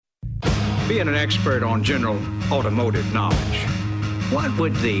Being an expert on general automotive knowledge, what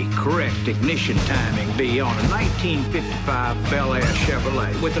would the correct ignition timing be on a 1955 Bel Air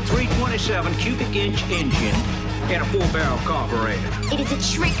Chevrolet with a 327 cubic inch engine and a 4-barrel carburetor? It is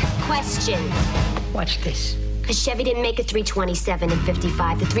a trick question. Watch this. Because Chevy didn't make a 327 in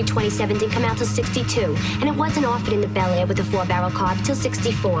 55. The 327 didn't come out till 62. And it wasn't offered in the Bel Air with a 4-barrel carb till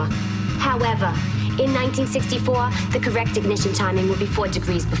 64. However, in 1964, the correct ignition timing will be 4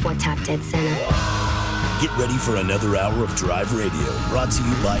 degrees before top dead center. Get ready for another hour of Drive Radio, brought to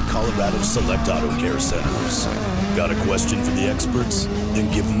you by Colorado Select Auto Care Centers. Got a question for the experts?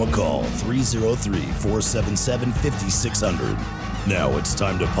 Then give them a call, 303-477-5600. Now it's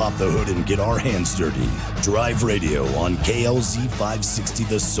time to pop the hood and get our hands dirty. Drive Radio on KLZ 560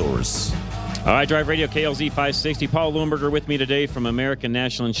 The Source. All right, Drive Radio, KLZ 560. Paul Leuenberger with me today from American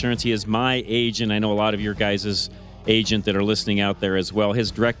National Insurance. He is my agent. I know a lot of your guys' agent that are listening out there as well.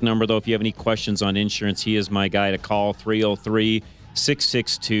 His direct number, though, if you have any questions on insurance, he is my guy to call,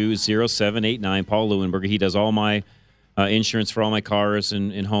 303-662-0789. Paul Leuenberger. He does all my insurance for all my cars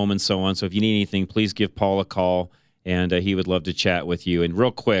and home and so on. So if you need anything, please give Paul a call, and he would love to chat with you. And real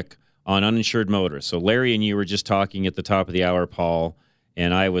quick, on uninsured motorists. So Larry and you were just talking at the top of the hour, Paul,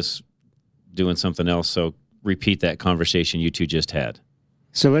 and I was doing something else. So repeat that conversation you two just had.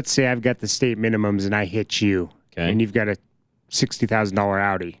 So let's say I've got the state minimums and I hit you. Okay. And you've got a $60,000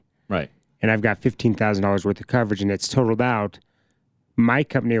 Audi. Right. And I've got $15,000 worth of coverage and it's totaled out. My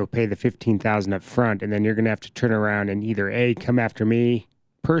company will pay the $15,000 up front, and then you're going to have to turn around and either A, come after me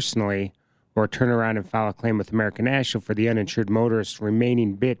personally, or turn around and file a claim with American National for the uninsured motorist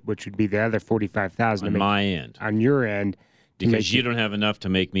remaining bit, which would be the other $45,000 on my end. On your end. Because you don't have enough to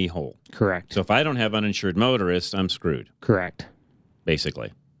make me whole. Correct. So if I don't have uninsured motorists, I'm screwed. Correct.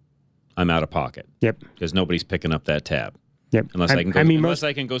 Basically. I'm out of pocket. Yep. Because nobody's picking up that tab. Yep. Unless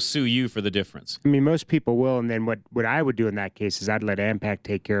I can go sue you for the difference. I mean, most people will, and then what I would do in that case is I'd let AMPAC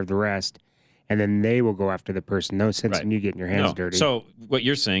take care of the rest, and then they will go after the person. No sense in you getting your hands dirty. So what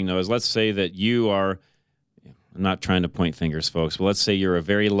you're saying, though, is let's say that you are, I'm not trying to point fingers, folks, but let's say you're a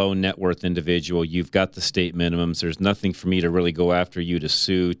very low net worth individual. You've got the state minimums. There's nothing for me to really go after you to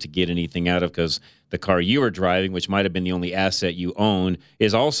sue to get anything out of, because the car you were driving, which might have been the only asset you own,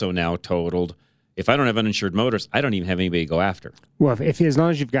 is also now totaled. If I don't have uninsured motorists, I don't even have anybody to go after. Well, if as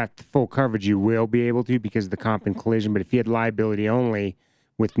long as you've got full coverage, you will be able to because of the comp and collision. But if you had liability only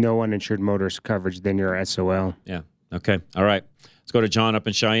with no uninsured motorist coverage, then you're SOL. Yeah. Okay. All right. Let's go to John up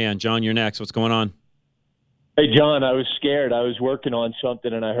in Cheyenne. John, you're next. What's going on? Hey, John, I was scared. I was working on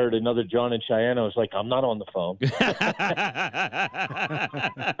something, and I heard another John in Cheyenne. I was like, I'm not on the phone.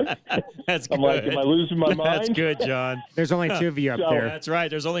 That's good. I'm like, am I losing my mind? That's good, John. There's only two of you up there. That's right.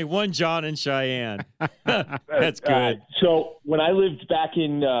 There's only one John in Cheyenne. That's good. So when I lived back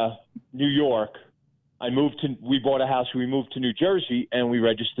in New York, we bought a house. We moved to New Jersey, and we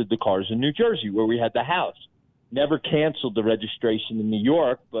registered the cars in New Jersey where we had the house. Never canceled the registration in New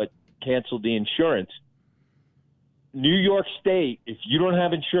York, but canceled the insurance. New York State, if you don't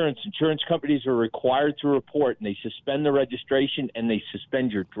have insurance, insurance companies are required to report, and they suspend the registration and they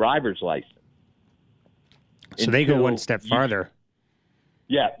suspend your driver's license. So they go one step farther.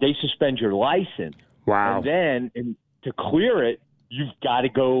 Yeah, they suspend your license. Wow. And then to clear it, you've got to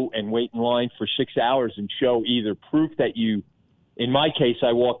go and wait in line for 6 hours and show either proof that you, in my case,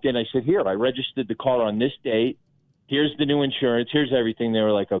 I walked in, I said, here, I registered the car on this date. Here's the new insurance. Here's everything. They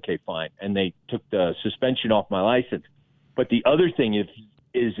were like, okay, fine. And they took the suspension off my license. But the other thing is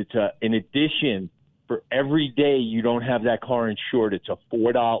it's in addition, for every day you don't have that car insured, it's a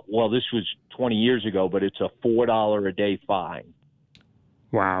 $4. Well, this was 20 years ago, but it's a $4 a day fine.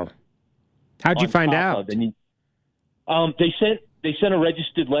 Wow. How'd you find out? They sent a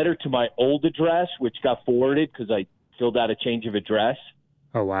registered letter to my old address, which got forwarded because I filled out a change of address.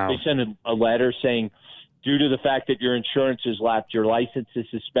 Oh, wow. They sent a letter saying, due to the fact that your insurance is lapsed, your license is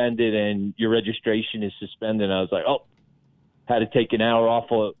suspended, and your registration is suspended. And I was like, had to take an hour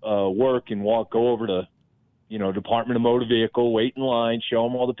off of work and go over to, Department of Motor Vehicle, wait in line, show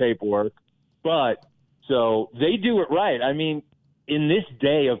them all the paperwork. But so they do it right. I mean, in this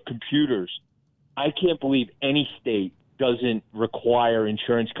day of computers, I can't believe any state doesn't require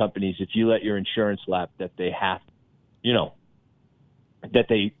insurance companies, if you let your insurance lapse, that they have, that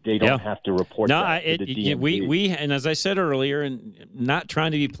they don't have to report that to the DMV. We and as I said earlier, and not trying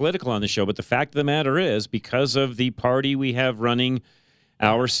to be political on the show, but the fact of the matter is, because of the party we have running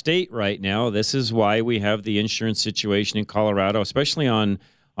our state right now, this is why we have the insurance situation in Colorado, especially on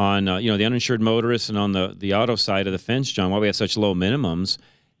the uninsured motorists and on the auto side of the fence, John, why we have such low minimums.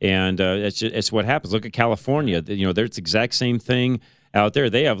 And it's what happens. Look at California. There's the exact same thing. out there,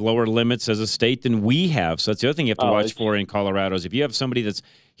 they have lower limits as a state than we have. So that's the other thing you have to watch for in Colorado is if you have somebody that's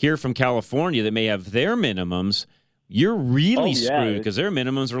here from California that may have their minimums, you're really screwed because their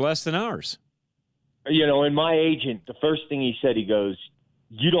minimums are less than ours. You know, and my agent, the first thing he said, he goes,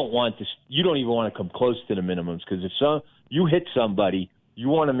 you don't even want to come close to the minimums because if you hit somebody, you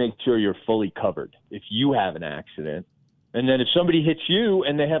want to make sure you're fully covered if you have an accident. And then if somebody hits you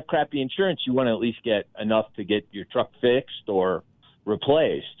and they have crappy insurance, you want to at least get enough to get your truck fixed or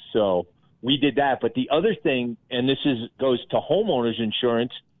replaced. So we did that. But the other thing, and this goes to homeowners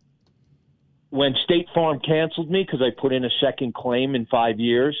insurance, when State Farm canceled me because I put in a second claim in 5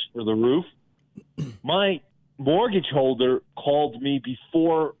 years for the roof, my mortgage holder called me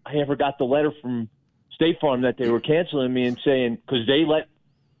before I ever got the letter from State Farm that they were canceling me and saying, because they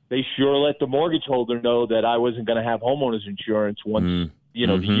sure let the mortgage holder know that I wasn't going to have homeowners insurance once, the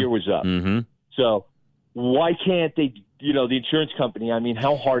year was up. Mm-hmm. So why can't they, the insurance company, I mean,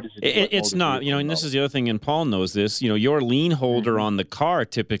 how hard is it? It's not, and this is the other thing, and Paul knows this, your lien holder on the car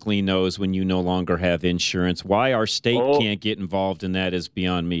typically knows when you no longer have insurance. Why our state can't get involved in that is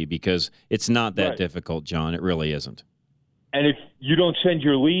beyond me because it's not that difficult, John. It really isn't. And if you don't send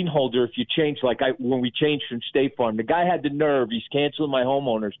your lien holder, if you change, when we changed from State Farm, the guy had the nerve, he's canceling my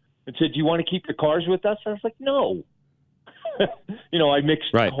homeowners, and said, do you want to keep your cars with us? I was like, no. I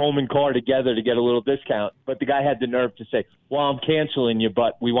mixed home and car together to get a little discount. But the guy had the nerve to say, well, I'm canceling you,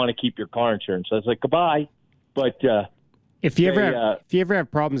 but we want to keep your car insurance. So I was like, goodbye. But if you ever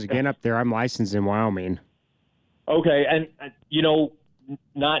have problems again up there, I'm licensed in Wyoming. Okay. And,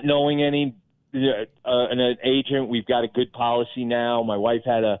 not knowing an agent, we've got a good policy now. My wife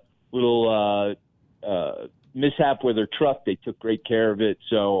had a little mishap with her truck. They took great care of it.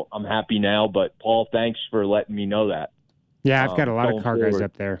 So I'm happy now. But, Paul, thanks for letting me know that. Yeah, I've got a lot of car guys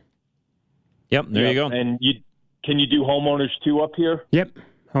up there. Yep, there you go. And can you do homeowners too up here? Yep,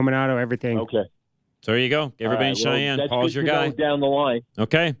 home and auto, everything. Okay. So there you go. Everybody in Cheyenne. Paul's your guy. Down the line.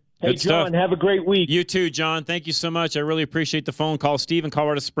 Okay. Hey, good John, stuff. have a great week. You too, John. Thank you so much. I really appreciate the phone call. Steve in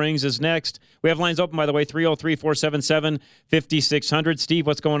Colorado Springs is next. We have lines open, by the way, 303-477-5600. Steve,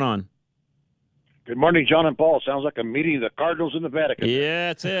 what's going on? Good morning, John and Paul. Sounds like a meeting of the Cardinals in the Vatican.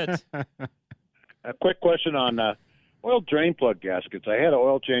 Yeah, that's it. A quick question on oil drain plug gaskets. I had an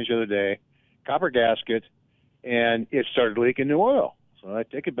oil change the other day, copper gasket, and it started leaking new oil. So I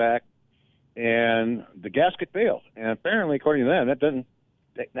take it back, and the gasket failed. And apparently, according to them, that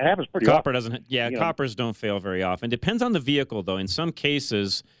happens pretty Copper often. doesn't. Yeah, coppers don't fail very often. Depends on the vehicle, though. In some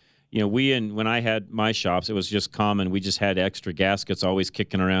cases, when I had my shops, it was just common. We just had extra gaskets always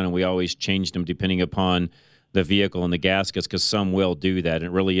kicking around, and we always changed them depending upon the vehicle and the gaskets because some will do that.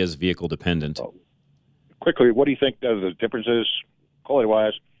 It really is vehicle dependent. Oh. Quickly, what do you think the differences,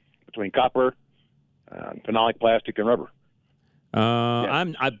 quality-wise, between copper, phenolic plastic, and rubber?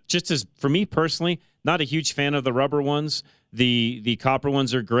 I'm for me personally, not a huge fan of the rubber ones. The copper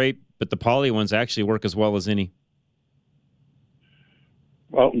ones are great, but the poly ones actually work as well as any.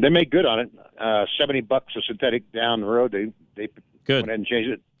 Well, they make good on it. $70 a synthetic down the road. They good. went ahead and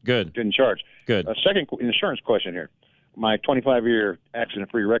changed it. Good. Didn't charge. Good. A second insurance question here. My 25-year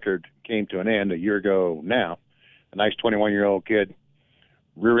accident-free record came to an end a year ago now. A nice 21-year-old kid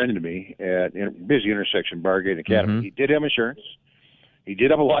rear-ended me at a busy intersection, Bargate Academy. Mm-hmm. He did have insurance. He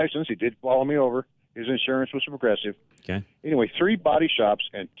did have a license. He did follow me over. His insurance was Progressive. Okay. Anyway, 3 body shops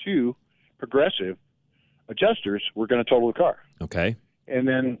and 2 Progressive adjusters were going to total the car. Okay. And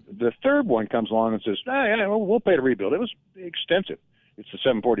then the third one comes along and says, we'll pay to rebuild. It was extensive. It's the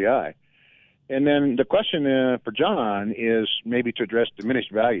 740i. And then the question for John is maybe to address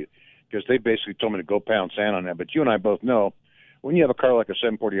diminished value, because they basically told me to go pound sand on that. But you and I both know when you have a car like a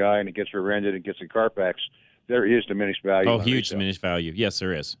 740i and it gets rear-ended and gets in Carfax, there is diminished value. Oh, huge diminished value. Yes,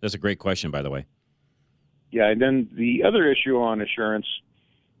 there is. That's a great question, by the way. Yeah, and then the other issue on insurance,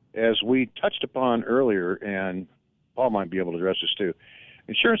 as we touched upon earlier, and Paul might be able to address this too,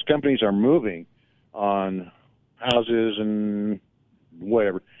 insurance companies are moving on houses and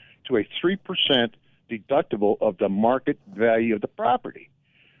whatever to a 3% deductible of the market value of the property,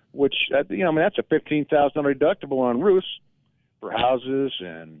 which, that's a $15,000 deductible on roofs for houses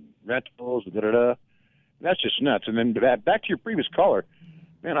and rentals, That's just nuts. And then back to your previous caller,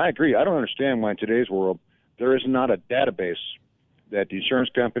 man, I agree. I don't understand why in today's world there is not a database that the insurance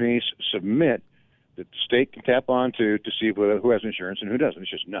companies submit that the state can tap onto to see who has insurance and who doesn't.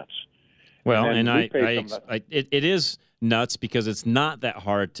 It's just nuts. Well, and it is nuts because it's not that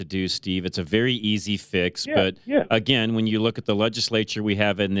hard to do, Steve. It's a very easy fix. Again, when you look at the legislature we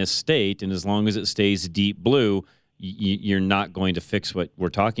have in this state, and as long as it stays deep blue, you're not going to fix what we're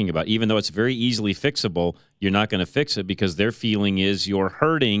talking about. Even though it's very easily fixable, you're not going to fix it because their feeling is you're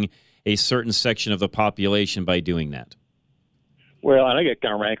hurting a certain section of the population by doing that. Well, and I get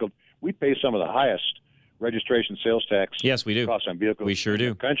kind of rankled. We pay some of the highest registration sales tax. Yes, we do. Costs on vehicles. We sure do. In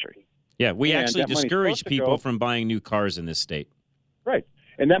the country. Yeah, we And actually that money's discourage supposed to people go- from buying new cars in this state. Right.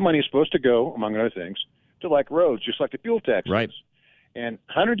 And that money is supposed to go, among other things, to like roads, just like the fuel tax. Right. is. And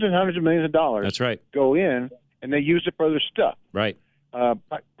hundreds and hundreds of millions of dollars That's right. go in, and they use it for other stuff, Right.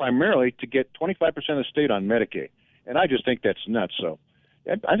 primarily to get 25% of the state on Medicaid. And I just think that's nuts. So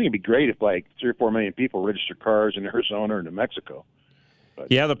I think it'd be great if like 3 or 4 million people register cars in Arizona or New Mexico.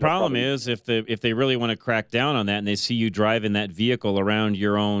 But Yeah, the problem probably- is if they really want to crack down on that and they see you driving that vehicle around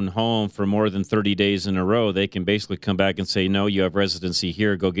your own home for more than 30 days in a row, they can basically come back and say, no, you have residency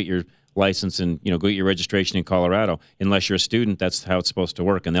here, go get your license and go get your registration in Colorado. Unless you're a student, that's how it's supposed to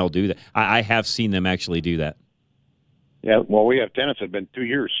work, and they'll do that. I have seen them actually do that. Yeah, well, we have tenants that have been 2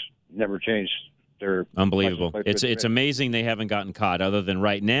 years, never changed their Unbelievable. license plate for It's the- amazing they haven't gotten caught. Other than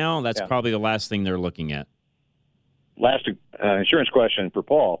right now, that's Yeah. probably the last thing they're looking at. Last insurance question for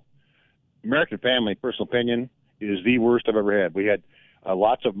Paul. American Family, personal opinion, is the worst I've ever had. We had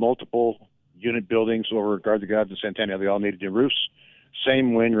lots of multiple unit buildings over Guard the Gods and Centennial. They all needed new roofs.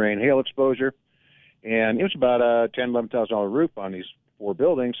 Same wind, rain, hail exposure. And it was about a $10,000, $11,000 roof on these 4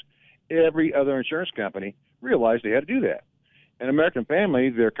 buildings. Every other insurance company realized they had to do that. And American Family,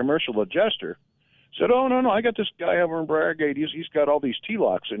 their commercial adjuster, said, oh, no, I got this guy over in Briargate. He's got all these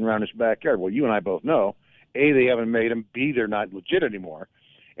T-locks sitting around his backyard. Well, you and I both know, A, they haven't made them, B, they're not legit anymore.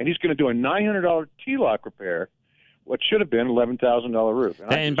 And he's going to do a $900 T-lock repair, what should have been an $11,000 roof.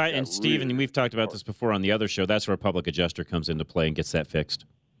 And Stephen, we've talked about this before on the other show. That's where a public adjuster comes into play and gets that fixed.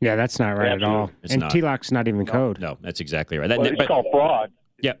 Yeah, that's not right at all. It's And not. T-lock's not even code. No, that's exactly right. Well, it's called fraud.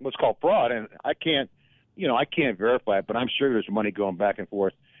 Yeah. It's called fraud, and I can't verify it, but I'm sure there's money going back and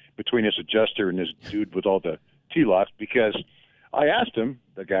forth between this adjuster and this dude with all the T-locks, because I asked him,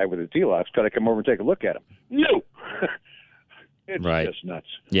 the guy with the T-locks, could I come over and take a look at him? No. It's just nuts.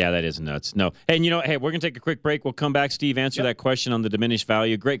 Yeah, that is nuts. No. And, hey, we're going to take a quick break. We'll come back. Steve, answer that question on the diminished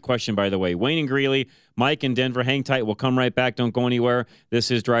value. Great question, by the way. Wayne and Greeley, Mike in Denver, hang tight. We'll come right back. Don't go anywhere.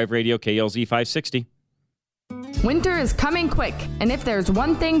 This is Drive Radio, KLZ 560. Winter is coming quick, and if there's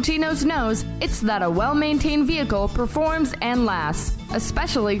one thing Geno's knows, it's that a well-maintained vehicle performs and lasts,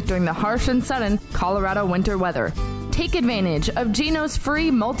 especially during the harsh and sudden Colorado winter weather. Take advantage of Geno's free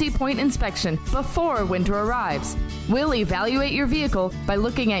multi-point inspection before winter arrives. We'll evaluate your vehicle by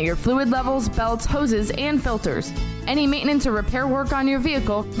looking at your fluid levels, belts, hoses, and filters. Any maintenance or repair work on your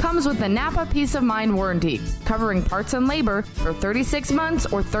vehicle comes with the Napa Peace of Mind warranty, covering parts and labor for 36 months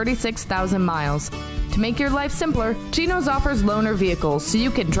or 36,000 miles. To make your life simpler, Geno's offers loaner vehicles so you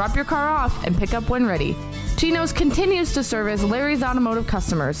can drop your car off and pick up when ready. Geno's continues to service Larry's Automotive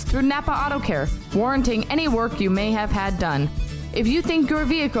customers through Napa Auto Care, warranting any work you may have had done. If you think your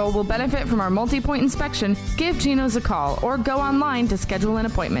vehicle will benefit from our multi-point inspection, give Geno's a call or go online to schedule an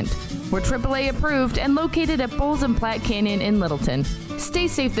appointment. We're AAA approved and located at Bowles and Platte Canyon in Littleton. Stay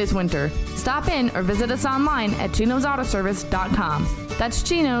safe this winter. Stop in or visit us online at genosautoservice.com. That's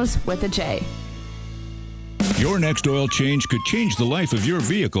Geno's with a J. Your next oil change could change the life of your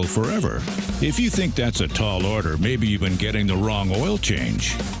vehicle forever. If you think that's a tall order, maybe you've been getting the wrong oil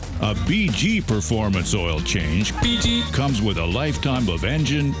change. A BG Performance oil change comes with a lifetime of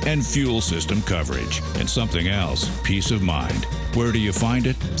engine and fuel system coverage. And something else, peace of mind. Where do you find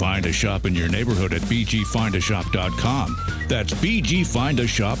it? Find a shop in your neighborhood at bgfindashop.com. That's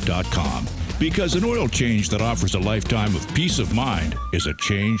bgfindashop.com. Because an oil change that offers a lifetime of peace of mind is a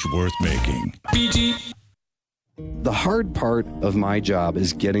change worth making. BG. The hard part of my job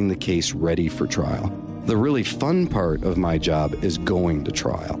is getting the case ready for trial. The really fun part of my job is going to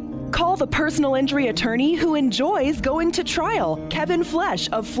trial. Call the personal injury attorney who enjoys going to trial, Kevin Flesh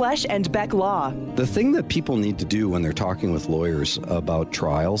of Flesh and Beck Law. The thing that people need to do when they're talking with lawyers about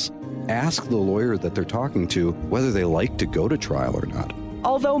trials, ask the lawyer that they're talking to whether they like to go to trial or not.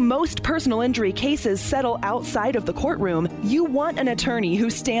 Although most personal injury cases settle outside of the courtroom, you want an attorney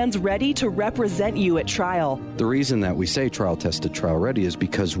who stands ready to represent you at trial. The reason that we say trial tested, trial ready is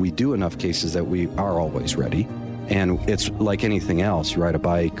because we do enough cases that we are always ready. And it's like anything else. You ride a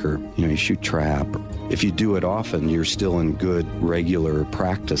bike or, you shoot trap. If you do it often, you're still in good, regular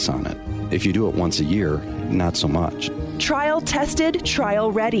practice on it. If you do it once a year, not so much. Trial tested,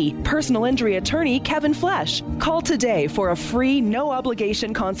 trial ready. Personal injury attorney Kevin Flesh. Call today for a free, no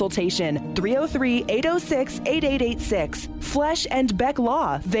obligation consultation. 303-806-8886. Flesh and Beck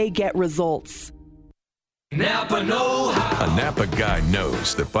Law. They get results. Napa know-how. A Napa guy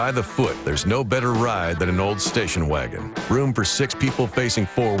knows that by the foot, there's no better ride than an old station wagon. Room for 6 people facing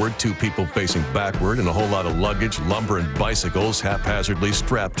forward, 2 people facing backward, and a whole lot of luggage, lumber, and bicycles haphazardly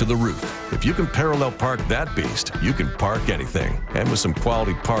strapped to the roof. If you can parallel park that beast, you can park anything. And with some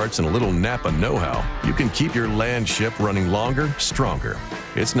quality parts and a little Napa know-how, you can keep your land ship running longer, stronger.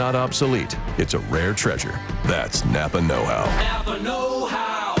 It's not obsolete. It's a rare treasure. That's Napa know-how. Napa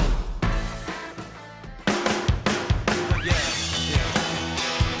know-how.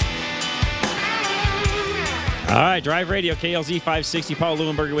 All right, Drive Radio, KLZ 560. Paul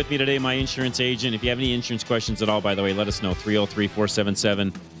Leuenberger with me today, my insurance agent. If you have any insurance questions at all, by the way, let us know,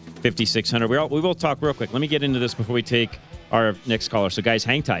 303-477-5600. We will talk real quick. Let me get into this before we take our next caller. So, guys,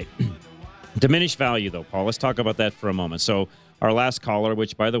 hang tight. Diminished value, though, Paul. Let's talk about that for a moment. So, our last caller,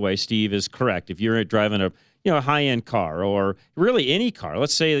 which, by the way, Steve is correct. If you're driving a high-end car or really any car,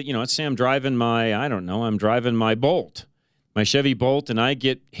 let's say I'm driving I'm driving my Bolt, my Chevy Bolt, and I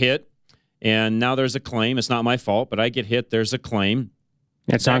get hit. And now there's a claim. It's not my fault, but I get hit. There's a claim.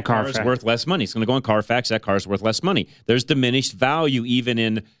 It's on Carfax. That car is worth less money. It's going to go on Carfax. That car is worth less money. There's diminished value even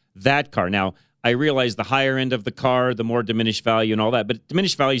in that car. Now, I realize the higher end of the car, the more diminished value and all that. But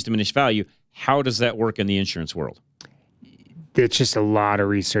diminished value is diminished value. How does that work in the insurance world? It's just a lot of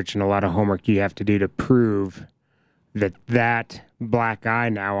research and a lot of homework you have to do to prove that black eye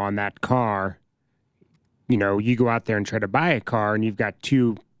now on that car, you go out there and try to buy a car and you've got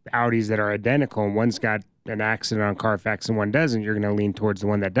 2 Audis that are identical and one's got an accident on Carfax and one doesn't, you're going to lean towards the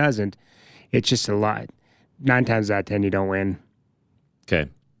one that doesn't. It's just a lot. 9 times out of 10, you don't win. Okay.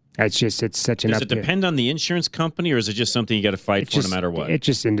 It's such an Does it depend on the insurance company, or is it just something you got to fight for no matter what? It's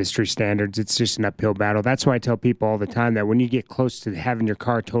just industry standards. It's just an uphill battle. That's why I tell people all the time that when you get close to having your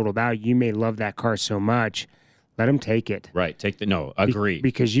car totaled out, you may love that car so much, let them take it. Right. Agree.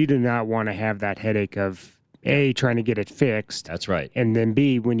 Because you do not want to have that headache of A, trying to get it fixed. That's right. And then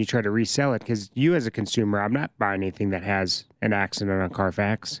B, when you try to resell it, because you as a consumer, I'm not buying anything that has an accident on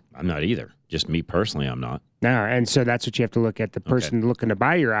Carfax. I'm not either. Just me personally, I'm not. No, and so that's what you have to look at. The person looking to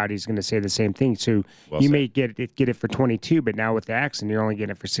buy your Audi is going to say the same thing. So may get it for 22, but now with the accident, you're only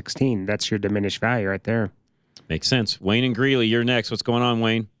getting it for 16. That's your diminished value right there. Makes sense. Wayne and Greeley, you're next. What's going on,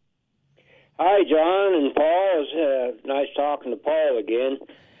 Wayne? Hi, John and Paul. It's nice talking to Paul again.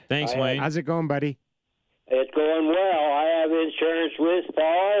 Thanks, Wayne. How's it going, buddy? It's going well. I have insurance with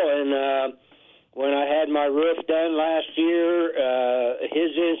Paul, and when I had my roof done last year,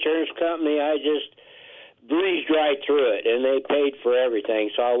 his insurance company, I just breezed right through it, and they paid for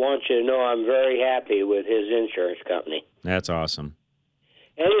everything. So I want you to know I'm very happy with his insurance company. That's awesome.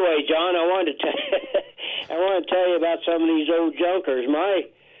 Anyway, John, I want to tell you about some of these old junkers. My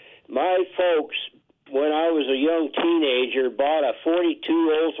folks, when I was a young teenager, bought a 42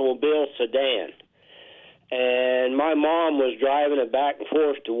 Oldsmobile sedan. And my mom was driving it back and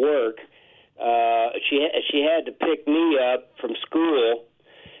forth to work. She had to pick me up from school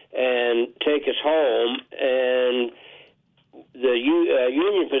and take us home. And the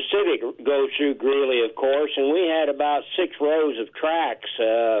Union Pacific goes through Greeley, of course, and we had about 6 rows of tracks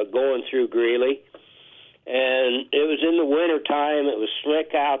going through Greeley. And it was in the wintertime. It was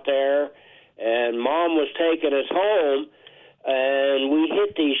slick out there. And Mom was taking us home. And we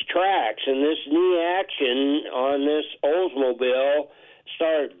hit these tracks, and this knee action on this Oldsmobile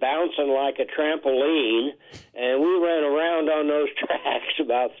started bouncing like a trampoline, and we ran around on those tracks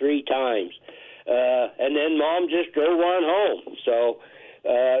about 3 times. And then Mom just drove on home. So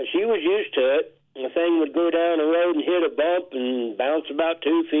she was used to it. The thing would go down the road and hit a bump and bounce about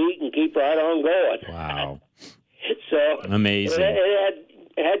 2 feet and keep right on going. Wow. So amazing.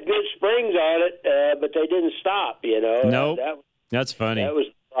 It had good springs on it, but they didn't stop, Nope. That's funny. That was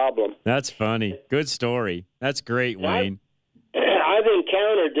the problem. That's funny. Good story. That's great, Wayne. I've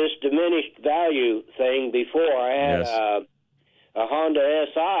encountered this diminished value thing before. I had a Honda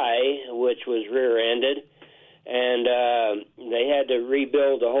SI, which was rear-ended, and they had to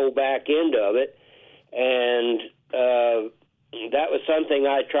rebuild the whole back end of it. And that was something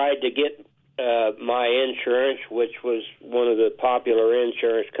I tried to get my insurance, which was one of the popular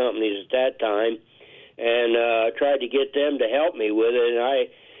insurance companies at that time, and tried to get them to help me with it. And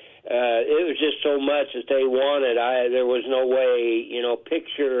it was just so much that they wanted. There was no way,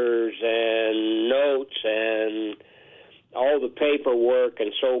 pictures and notes and all the paperwork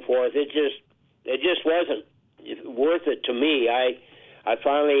and so forth. It just wasn't worth it to me. I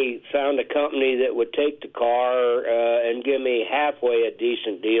finally found a company that would take the car and give me halfway a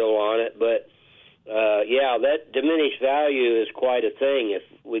decent deal on it. But, that diminished value is quite a thing if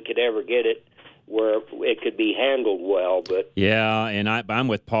we could ever get it where it could be handled well. But yeah, and I'm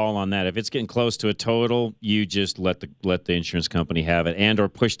with Paul on that. If it's getting close to a total, you just let the insurance company have it, and or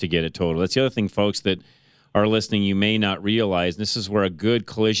push to get it total. That's the other thing, folks, that are listening, you may not realize. This is where a good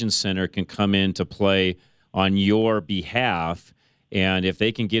collision center can come into play on your behalf. And if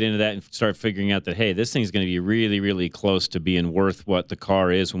they can get into that and start figuring out that, hey, this thing's going to be really, really close to being worth what the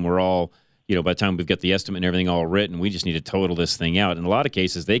car is when we're all, by the time we've got the estimate and everything all written, we just need to total this thing out. In a lot of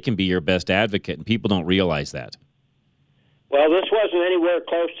cases, they can be your best advocate, and people don't realize that. Well, this wasn't anywhere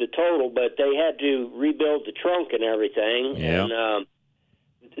close to total, but they had to rebuild the trunk and everything. Yeah. And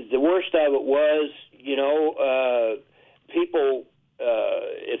the worst of it was, people,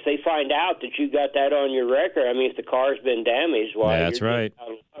 if they find out that you got that on your record, I mean, if the car's been damaged, that's right.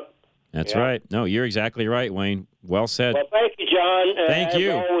 That's right. No, you're exactly right, Wayne. Well said. Well, thank you, John. Thank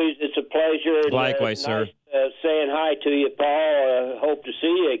you. As always, it's a pleasure. Likewise, nice, sir. Saying hi to you, Paul. Hope to see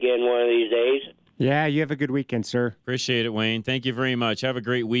you again one of these days. Yeah, you have a good weekend, sir. Appreciate it, Wayne. Thank you very much. Have a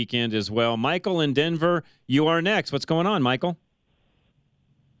great weekend as well. Michael in Denver, you are next. What's going on, Michael?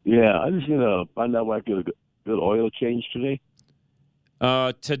 Yeah, I just want to find out where I get a good oil change today.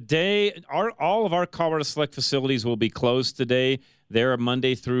 Today, all of our Colorado Select facilities will be closed today. They're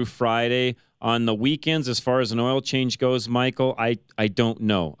Monday through Friday. On the weekends, as far as an oil change goes, Michael, I don't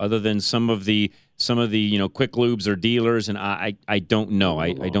know. Other than some of the quick lubes or dealers, and I don't know.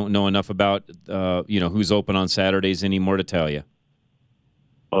 I don't know enough about who's open on Saturdays anymore to tell you.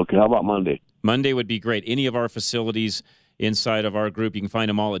 Okay, how about Monday? Monday would be great. Any of our facilities inside of our group, you can find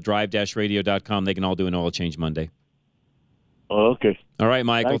them all at drive-radio.com. They can all do an oil change Monday. Oh, okay. All right,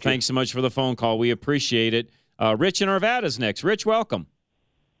 Michael. Thanks so much for the phone call. We appreciate it. Rich in Arvada's next. Rich, welcome.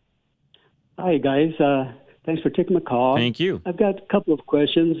 Hi, guys. Thanks for taking my call. Thank you. I've got a couple of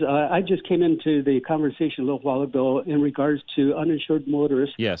questions. I just came into the conversation a little while ago in regards to uninsured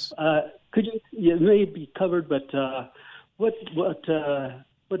motorists. Yes. Could you? It may be covered, but what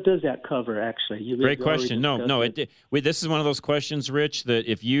does that cover actually? Great question. This is one of those questions, Rich, that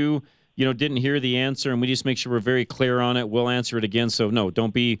if you didn't hear the answer, and we just make sure we're very clear on it, we'll answer it again. So no,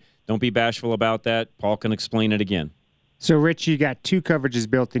 don't be bashful about that. Paul can explain it again. So, Rich, you got two coverages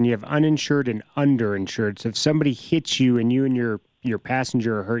built in. You have uninsured and underinsured. So if somebody hits you and you and your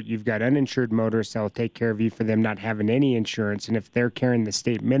passenger are hurt, you've got uninsured motorists that will take care of you for them not having any insurance. And if they're carrying the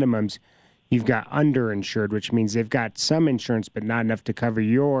state minimums, you've got underinsured, which means they've got some insurance but not enough to cover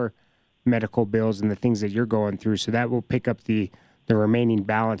your medical bills and the things that you're going through. So that will pick up the remaining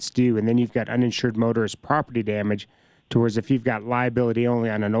balance due. And then you've got uninsured motorist property damage, towards if you've got liability only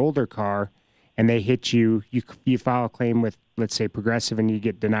on an older car and they hit you, you file a claim with, let's say, Progressive, and you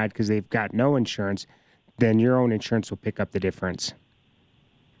get denied because they've got no insurance, then your own insurance will pick up the difference.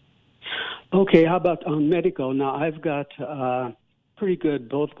 Okay, how about on medical? Now, I've got pretty good,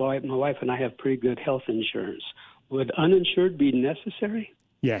 both my wife and I have pretty good health insurance. Would uninsured be necessary?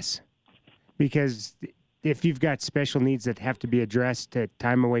 Yes, because if you've got special needs that have to be addressed at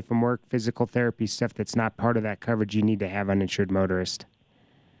time away from work, physical therapy, stuff that's not part of that coverage, you need to have uninsured motorist.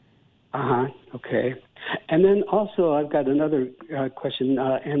 Okay. And then also I've got another question,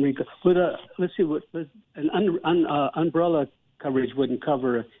 Enrico. Let's see, an umbrella coverage wouldn't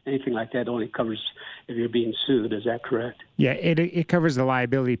cover anything like that. It only covers if you're being sued. Is that correct? Yeah, it covers the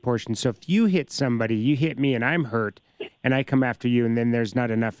liability portion. So if you hit somebody, you hit me and I'm hurt, and I come after you and then there's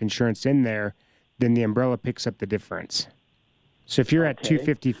not enough insurance in there, then the umbrella picks up the difference. So if you're at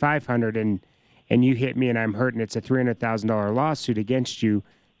 $250,000, $500,000 and you hit me and I'm hurt and it's a $300,000 lawsuit against you,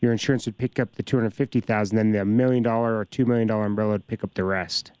 your insurance would pick up the $250,000, then the $1 million or $2 million umbrella would pick up the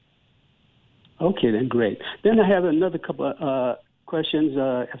rest. Okay, then great. Then I have another couple questions,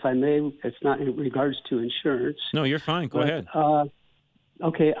 if I may. It's not in regards to insurance. No, you're fine. Go ahead.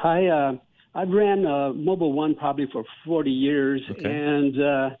 Okay, I've ran Mobil One probably for 40 years,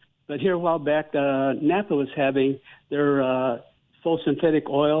 and but here a while back, Napa was having their full synthetic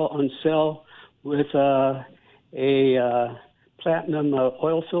oil on sale with a platinum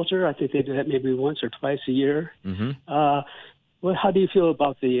oil filter. I think they do that maybe once or twice a year. Mm-hmm. How do you feel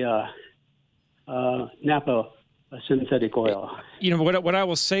about the Napa synthetic oil? What I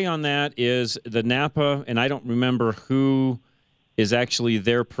will say on that is the Napa, and I don't remember who is actually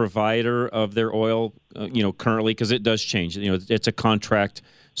their provider of their oil, currently, because it does change. It's a contract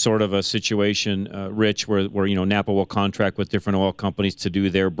sort of a situation, Rich, where Napa will contract with different oil companies to do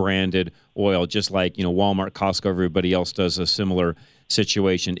their branded oil, just like Walmart, Costco, everybody else does a similar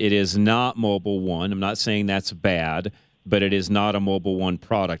situation. It is not Mobil One. I'm not saying that's bad, but it is not a Mobil One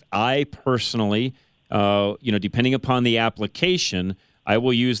product. I personally, depending upon the application, I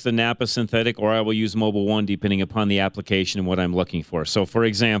will use the Napa synthetic or I will use Mobil One depending upon the application and what I'm looking for. So, for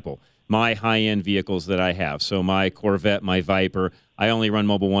example, my high-end vehicles that I have. So my Corvette, my Viper, I only run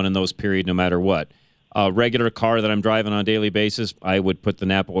Mobil 1 in those, period, no matter what. A regular car that I'm driving on a daily basis, I would put the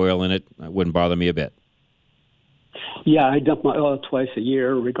Napa oil in it. It wouldn't bother me a bit. Yeah, I dump my oil twice a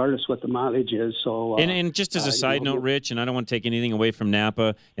year, regardless what the mileage is. So, and just as a side note, Rich, and I don't want to take anything away from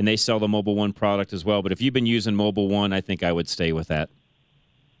Napa, and they sell the Mobil 1 product as well, but if you've been using Mobil 1, I think I would stay with that.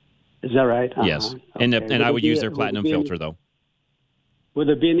 Is that right? Yes, okay. and I would use their Platinum filter, though. Would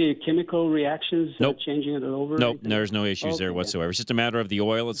there be any chemical reactions Nope. changing it over? Nope, there's no issues there whatsoever. It's just a matter of the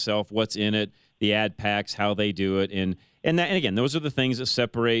oil itself, what's in it, the ad packs, how they do it, and again, those are the things that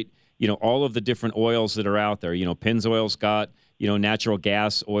separate all of the different oils that are out there. Pennzoil's got natural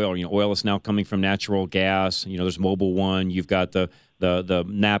gas oil. Oil that's now coming from natural gas. There's Mobil 1. You've got the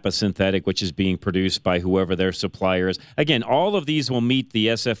Napa synthetic, which is being produced by whoever their supplier is. Again, all of these will meet the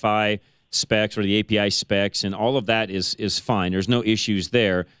SFI specs or the API specs, and all of that is fine. There's no issues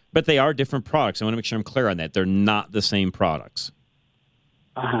there, but they are different products. I want to make sure I'm clear on that. They're not the same products.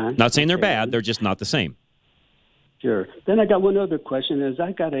 Not saying they're bad. They're just not the same. Sure. Then I got one other question. Is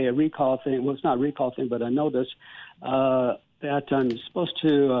I got a recall thing. Well, it's not a recall thing, but I noticed that I'm supposed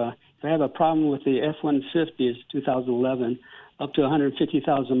to, if I have a problem with the F-150, it's 2011, up to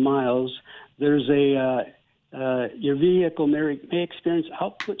 150,000 miles, there's your vehicle may experience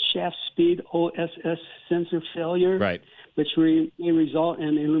output shaft speed OSS sensor failure, right, which may result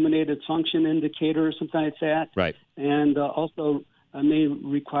in illuminated function indicator or something like that. Right. And also may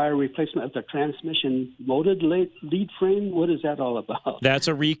require replacement of the transmission molded lead frame. What is that all about? That's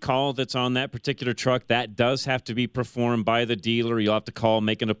a recall that's on that particular truck. That does have to be performed by the dealer. You'll have to call,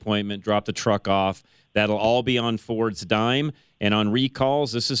 make an appointment, drop the truck off. That'll all be on Ford's dime. And on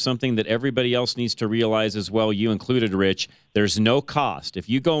recalls, this is something that everybody else needs to realize as well, you included, Rich. There's no cost. If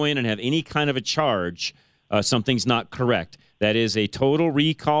you go in and have any kind of a charge, something's not correct. That is a total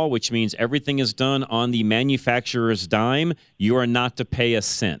recall, which means everything is done on the manufacturer's dime. You are not to pay a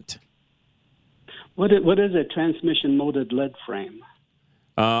cent. What is a transmission molded lead frame?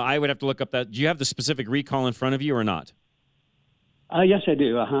 I would have to look up that. Do you have the specific recall in front of you or not? Yes, I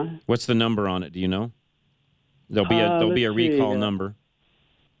do. What's the number on it? Do you know? There'll be a recall number.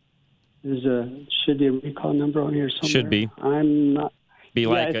 Should be a recall number on here somewhere. Should be. I'm not. Be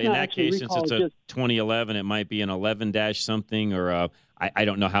like in that case, since it's a 2011, it might be an 11-something or I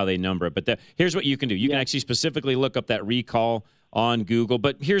don't know how they number it. But here's what you can do. You can actually specifically look up that recall on Google.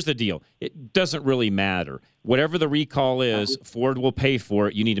 But here's the deal. It doesn't really matter. Whatever the recall is, Ford will pay for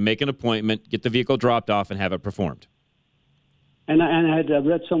it. You need to make an appointment, get the vehicle dropped off, and have it performed. And I had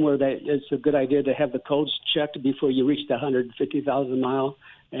read somewhere that it's a good idea to have the codes checked before you reach the 150,000 mile,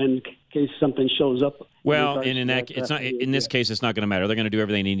 in case something shows up. Well, in this case, it's not going to matter. They're going to do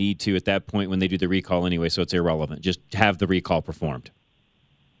everything they need to at that point when they do the recall anyway, so it's irrelevant. Just have the recall performed.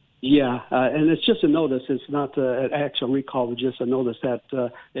 Yeah, and it's just a notice. It's not an actual recall. It's just a notice that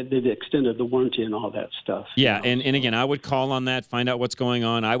they've extended the warranty and all that stuff. Yeah, and again, I would call on that, find out what's going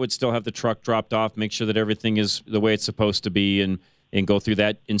on. I would still have the truck dropped off, make sure that everything is the way it's supposed to be, and go through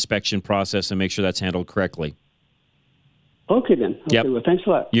that inspection process and make sure that's handled correctly. Okay, then. Okay, yep. Well, thanks a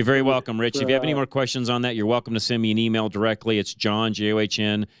lot. You're very welcome, Rich. If you have any more questions on that, you're welcome to send me an email directly. It's John,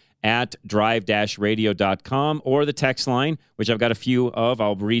 John, at drive-radio.com, or the text line, which I've got a few of.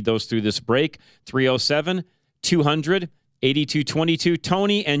 I'll read those through this break. 307-200-8222.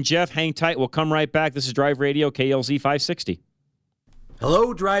 Tony and Jeff, hang tight. We'll come right back. This is Drive Radio, KLZ 560.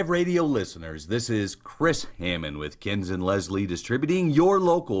 Hello, Drive Radio listeners. This is Chris Hammond with Kins and Leslie Distributing, your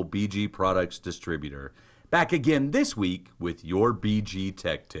local BG Products distributor. Back again this week with your BG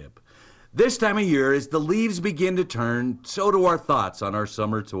Tech Tip. This time of year, as the leaves begin to turn, so do our thoughts on our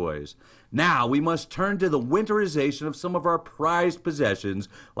summer toys. Now we must turn to the winterization of some of our prized possessions,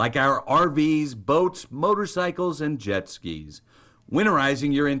 like our RVs, boats, motorcycles, and jet skis.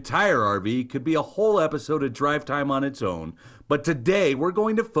 Winterizing your entire RV could be a whole episode of Drive Time on its own, but today we're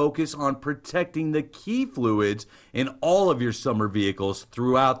going to focus on protecting the key fluids in all of your summer vehicles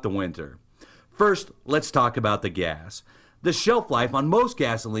throughout the winter. First, let's talk about the gas. The shelf life on most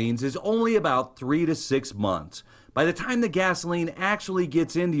gasolines is only about 3 to 6 months. By the time the gasoline actually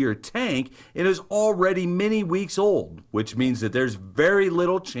gets into your tank, it is already many weeks old, which means that there's very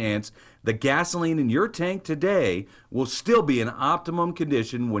little chance the gasoline in your tank today will still be in optimum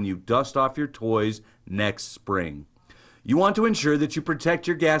condition when you dust off your toys next spring. You want to ensure that you protect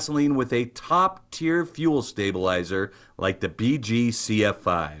your gasoline with a top-tier fuel stabilizer like the BG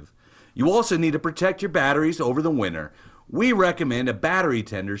CF5. You also need to protect your batteries over the winter. We recommend a battery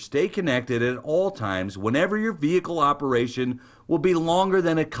tender stay connected at all times whenever your vehicle operation will be longer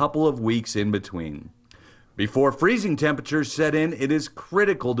than a couple of weeks in between. Before freezing temperatures set in, it is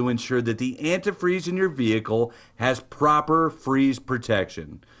critical to ensure that the antifreeze in your vehicle has proper freeze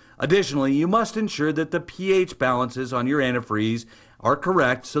protection. Additionally, you must ensure that the pH balances on your antifreeze are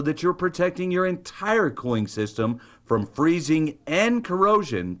correct so that you're protecting your entire cooling system from freezing and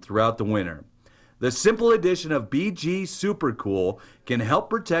corrosion throughout the winter. The simple addition of BG Supercool can help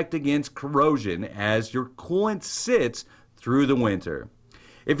protect against corrosion as your coolant sits through the winter.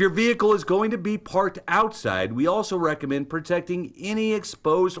 If your vehicle is going to be parked outside, we also recommend protecting any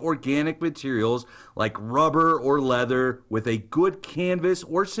exposed organic materials like rubber or leather with a good canvas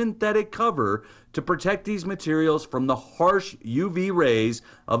or synthetic cover to protect these materials from the harsh UV rays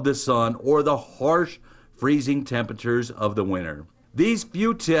of the sun or the harsh freezing temperatures of the winter. These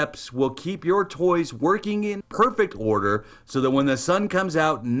few tips will keep your toys working in perfect order so that when the sun comes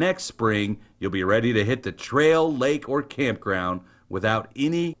out next spring, you'll be ready to hit the trail, lake, or campground without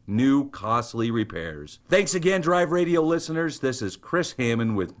any new costly repairs. Thanks again, Drive Radio listeners. This is Chris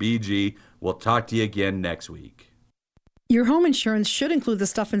Hammond with BG. We'll talk to you again next week. Your home insurance should include the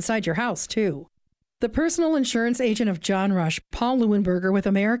stuff inside your house, too. The personal insurance agent of John Rush, Paul Leuenberger with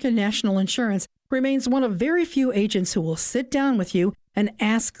American National Insurance, remains one of very few agents who will sit down with you and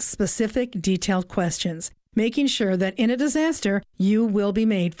ask specific, detailed questions, making sure that in a disaster, you will be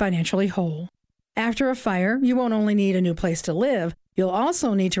made financially whole. After a fire, you won't only need a new place to live, you'll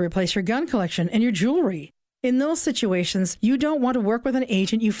also need to replace your gun collection and your jewelry. In those situations, you don't want to work with an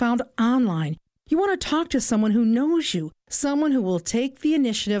agent you found online. You want to talk to someone who knows you, someone who will take the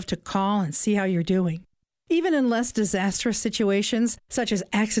initiative to call and see how you're doing. Even in less disastrous situations, such as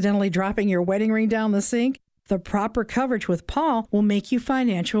accidentally dropping your wedding ring down the sink, the proper coverage with Paul will make you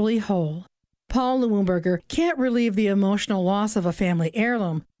financially whole. Paul Leuenberger can't relieve the emotional loss of a family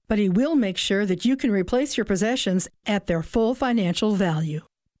heirloom, but he will make sure that you can replace your possessions at their full financial value.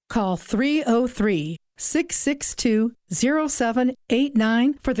 Call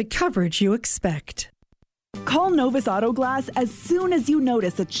 303-662-0789 for the coverage you expect. Call Novus Auto Glass as soon as you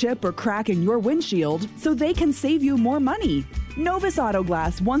notice a chip or crack in your windshield so they can save you more money. Novus Auto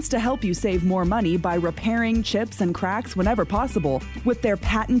Glass wants to help you save more money by repairing chips and cracks whenever possible. With their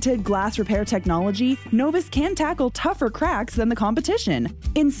patented glass repair technology, Novus can tackle tougher cracks than the competition.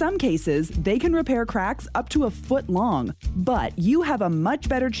 In some cases, they can repair cracks up to a foot long, but you have a much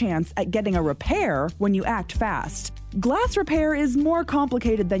better chance at getting a repair when you act fast. Glass repair is more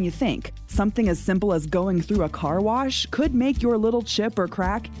complicated than you think. Something as simple as going through a car wash could make your little chip or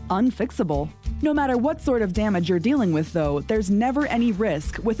crack unfixable. No matter what sort of damage you're dealing with, though, there's never any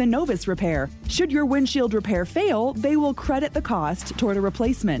risk with a Novus repair. Should your windshield repair fail, they will credit the cost toward a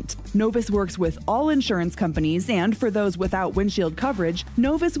replacement. Novus works with all insurance companies, and for those without windshield coverage,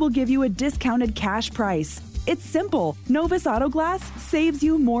 Novus will give you a discounted cash price. It's simple. Novus Auto Glass saves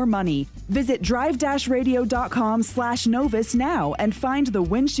you more money. Visit drive-radio.com/Novus now and find the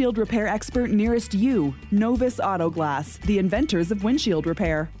windshield repair expert nearest you. Novus Auto Glass, the inventors of windshield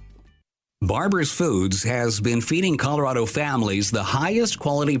repair. Barber's Foods has been feeding Colorado families the highest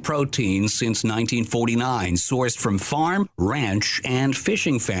quality protein since 1949, sourced from farm, ranch, and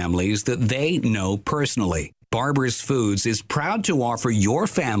fishing families that they know personally. Barber's Foods is proud to offer your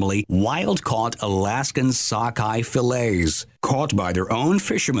family wild-caught Alaskan sockeye fillets, caught by their own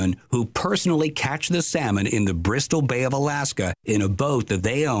fishermen who personally catch the salmon in the Bristol Bay of Alaska in a boat that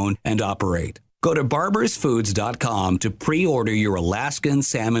they own and operate. Go to barbersfoods.com to pre-order your Alaskan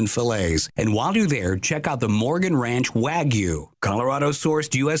salmon fillets. And while you're there, check out the Morgan Ranch Wagyu,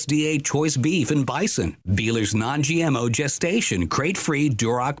 Colorado-sourced USDA choice beef and bison, Beeler's non-GMO gestation, crate-free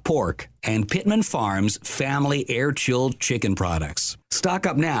Duroc pork, and Pittman Farms family air-chilled chicken products. Stock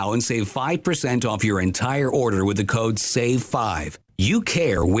up now and save 5% off your entire order with the code SAVE5. You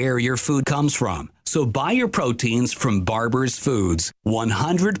care where your food comes from. So buy your proteins from Barber's Foods,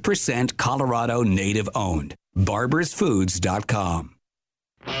 100% Colorado native owned. barbersfoods.com.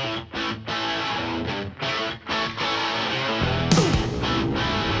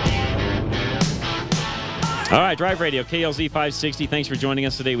 All right, Drive Radio, KLZ 560. Thanks for joining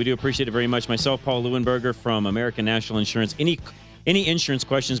us today. We do appreciate it very much. Myself, Paul Leuenberger from American National Insurance. Any insurance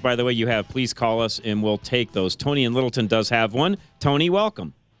questions, by the way, you have, please call us and we'll take those. Tony in Littleton does have one. Tony,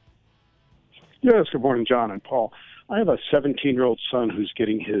 welcome. Yes, good morning, John and Paul. I have a 17-year-old son who's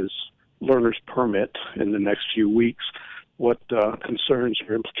getting his learner's permit in the next few weeks. What concerns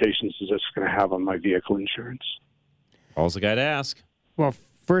or implications is this going to have on my vehicle insurance? Paul's the guy to ask. Well,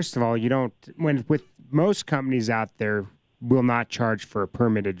 first of all, with most companies out there will not charge for a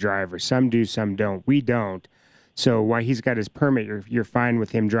permitted driver. Some do, some don't. We don't. So while he's got his permit, you're fine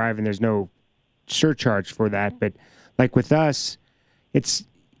with him driving. There's no surcharge for that. But like with us,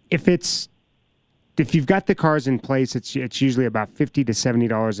 if it's if you've got the cars in place, it's usually about $50 to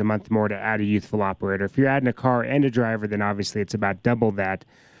 $70 a month more to add a youthful operator. If you're adding a car and a driver, then obviously it's about double that.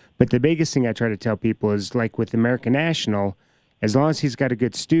 But the biggest thing I try to tell people is, like with American National, as long as he's got a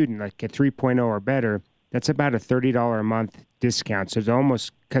good student, like a 3.0 or better, that's about a $30 a month discount. So it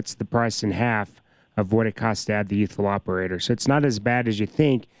almost cuts the price in half of what it costs to add the youthful operator. So it's not as bad as you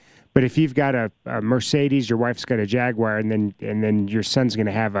think. But if you've got a Mercedes, your wife's got a Jaguar, and then your son's going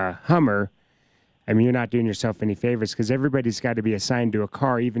to have a Hummer, I mean, you're not doing yourself any favors, because everybody's got to be assigned to a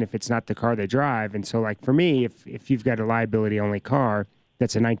car, even if it's not the car they drive. And so, like for me, if you've got a liability-only car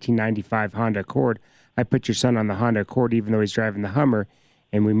that's a 1995 Honda Accord, I put your son on the Honda Accord even though he's driving the Hummer,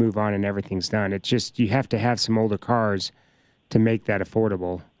 and we move on and everything's done. It's just you have to have some older cars to make that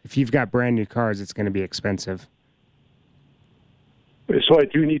affordable. If you've got brand new cars, it's going to be expensive. So I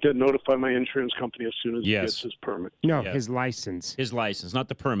do need to notify my insurance company as soon as he Yes. gets his permit. No, Yeah. his license. His license, not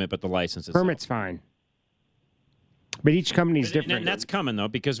the permit, but the license itself. Permit's fine. But each company's different. And that's coming, though,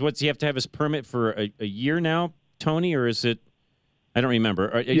 because what's he have to have his permit for a year now, Tony, or is it? I don't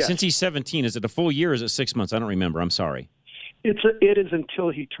remember. Yes. Since he's 17, is it a full year or is it 6 months? I don't remember. I'm sorry. It is until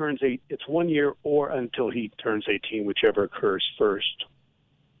he turns 8. It's 1 year or until he turns 18, whichever occurs first.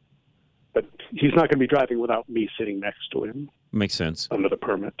 But he's not going to be driving without me sitting next to him. Makes sense. Under the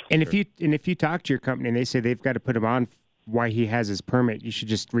permit. And if you talk to your company and they say they've got to put him on why he has his permit, you should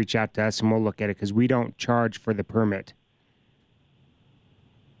just reach out to us and we'll look at it, because we don't charge for the permit.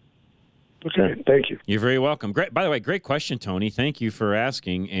 Okay, thank you. You're very welcome. Great. By the way, great question, Tony. Thank you for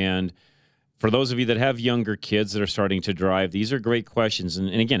asking. And for those of you that have younger kids that are starting to drive, these are great questions. And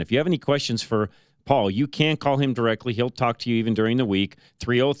again, if you have any questions for Paul, you can call him directly. He'll talk to you even during the week.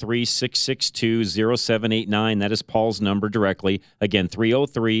 303-662-0789. That is Paul's number directly. Again,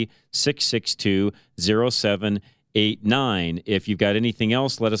 303-662-0789. If you've got anything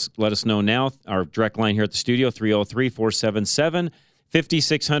else, let us know now. Our direct line here at the studio,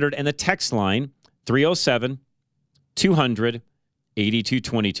 303-477-5600. And the text line,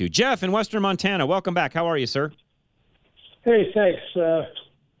 307-200-8222. Jeff in Western Montana, welcome back. How are you, sir? Hey, thanks.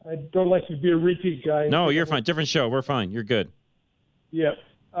 I don't like to be a repeat guy. No, you're fine. Different show. We're fine. You're good. Yeah.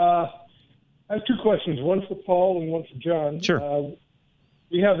 I have two questions, one for Paul and one for John. Sure.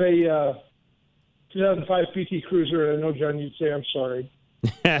 We have a 2005 PT Cruiser, and I know, John, you'd say I'm sorry.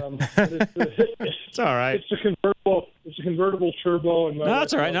 It's all right. It's a convertible turbo. And No,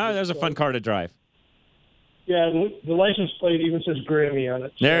 that's all right. No, that was a fun car to drive. Yeah, the license plate even says Grammy on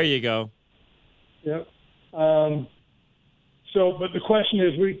it. So. There you go. Yeah. But the question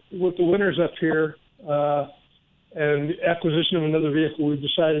is, with the winters up here and the acquisition of another vehicle, we've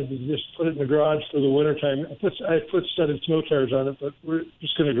decided to just put it in the garage for the wintertime. I put studded snow tires on it, but we're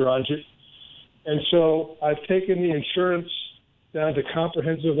just going to garage it. And so I've taken the insurance down to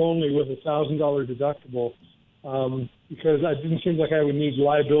comprehensive only with $1,000 deductible because it didn't seem like I would need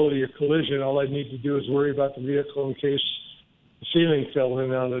liability or collision. All I'd need to do is worry about the vehicle in case the ceiling fell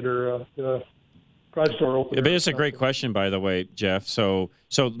in on it or the garage door opener. But it's a great question, by the way, Jeff. So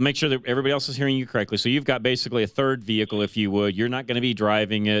make sure that everybody else is hearing you correctly. So you've got basically a third vehicle, if you would. You're not going to be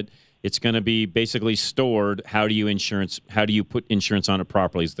driving it. It's going to be basically stored. How do you put insurance on it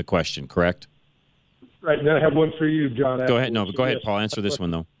properly is the question, correct? Right. Then I have one for you, John. Go ahead. No, but go ahead, Paul. Answer this one,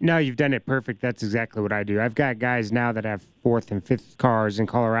 though. No, you've done it perfect. That's exactly what I do. I've got guys now that have fourth and fifth cars in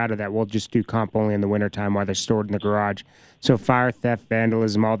Colorado that will just do comp only in the wintertime while they're stored in the garage. So fire, theft,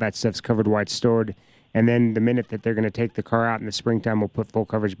 vandalism, all that stuff's covered while it's stored. And then the minute that they're going to take the car out in the springtime, we'll put full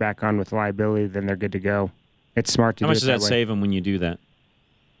coverage back on with liability. Then they're good to go. It's smart to do it that way. How much does that save them when you do that?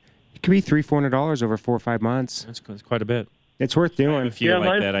 It could be $300-400 over 4 or 5 months. That's quite a bit. It's worth doing. I have a few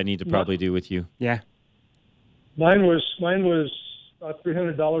like that I need to probably do with you. Yeah. Mine was about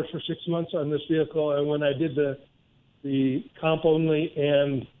 $300 for 6 months on this vehicle, and when I did the comp only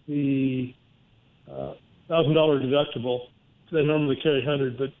and the $1,000 deductible, because I normally carry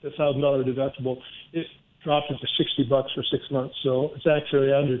 $100, but the $1,000 deductible, it dropped it to $60 for 6 months. So it's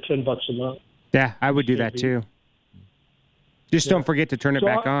actually under $10 a month. Yeah, I would do that too. Just don't forget to turn it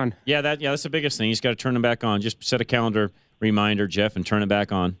back on. Yeah, that's the biggest thing. You just got to turn them back on. Just set a calendar reminder, Jeff, and turn it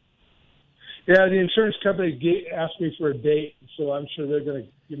back on. Yeah, the insurance company asked me for a date, so I'm sure they're going to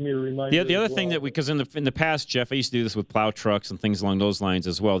give me a reminder. The other thing that because in the past, Jeff, I used to do this with plow trucks and things along those lines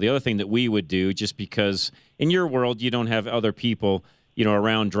as well. The other thing that we would do, just because in your world you don't have other people,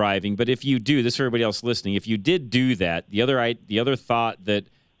 around driving, but if you do, this for everybody else listening, if you did do that, the other thought that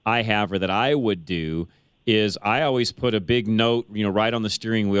I have or that I would do is I always put a big note, right on the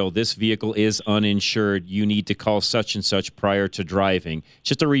steering wheel, this vehicle is uninsured. You need to call such and such prior to driving.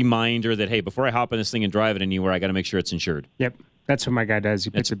 Just a reminder that, hey, before I hop in this thing and drive it anywhere, I got to make sure it's insured. Yep. That's what my guy does. He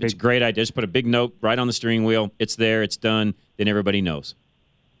puts It's a great idea. Just put a big note right on the steering wheel. It's there. It's done. Then everybody knows.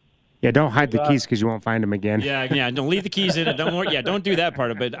 Yeah, don't hide the keys because you won't find them again. Yeah. Don't leave the keys in it. Don't do that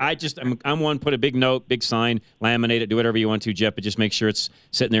part of it. I'm one. Put a big note, big sign, laminate it, do whatever you want to, Jeff. But just make sure it's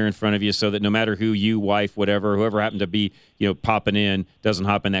sitting there in front of you, so that no matter who, you, wife, whatever, whoever happened to be, popping in, doesn't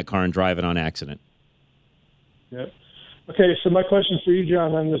hop in that car and drive it on accident. Yep. Okay. So my question for you,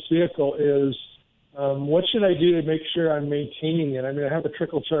 John, on this vehicle is, what should I do to make sure I'm maintaining it? I mean, I have a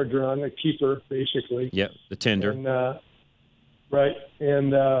trickle charger on, a keeper, basically. Yep, the tender. And, right.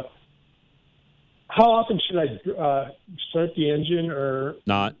 And how often should I start the engine or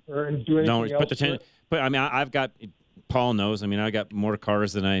do anything else? Put the tender. I've got. Paul knows. I got more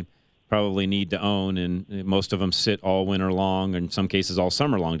cars than I probably need to own, and most of them sit all winter long, and in some cases all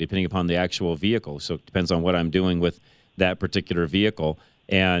summer long, depending upon the actual vehicle. So it depends on what I'm doing with that particular vehicle.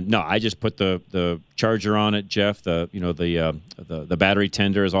 And no, I just put the charger on it, Jeff. The battery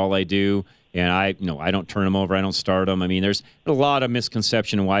tender is all I do, and I don't turn them over. I don't start them. There's a lot of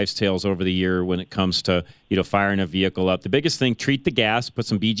misconception and wives' tales over the year when it comes to firing a vehicle up. The biggest thing: treat the gas. Put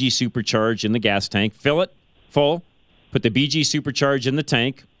some BG Supercharge in the gas tank. Fill it full. Put the BG Supercharge in the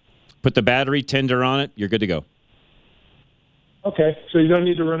tank. Put the battery tender on it. You're good to go. Okay, so you don't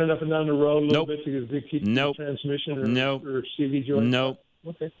need to run it up and down the road a little bit to keep the transmission or CV joint? Nope.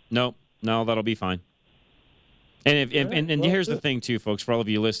 Okay. No, that'll be fine. And here's the thing, too, folks. For all of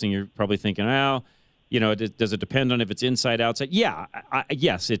you listening, you're probably thinking, well, does it depend on if it's inside, outside? Yeah,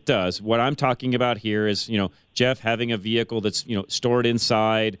 yes, it does. What I'm talking about here is, Jeff having a vehicle that's, stored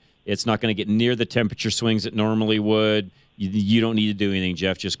inside. It's not going to get near the temperature swings it normally would. You don't need to do anything,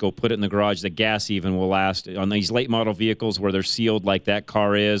 Jeff. Just go put it in the garage. The gas even will last. On these late model vehicles where they're sealed like that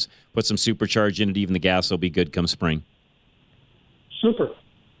car is, put some supercharge in it. Even the gas will be good come spring. Super.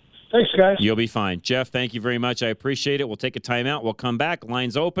 Thanks, guys. You'll be fine. Jeff, thank you very much. I appreciate it. We'll take a timeout. We'll come back.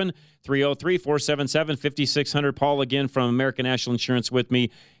 Lines open, 303-477-5600. Paul again from American National Insurance with me.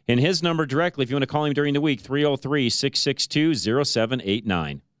 And his number directly, if you want to call him during the week,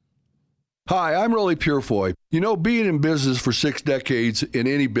 303-662-0789. Hi, I'm Rolly Purefoy. Being in business for 6 decades in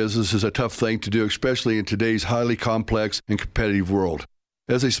any business is a tough thing to do, especially in today's highly complex and competitive world.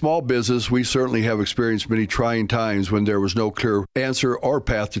 As a small business, we certainly have experienced many trying times when there was no clear answer or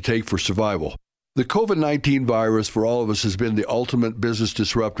path to take for survival. The COVID-19 virus for all of us has been the ultimate business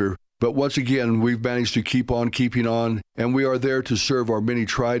disruptor, but once again, we've managed to keep on keeping on, and we are there to serve our many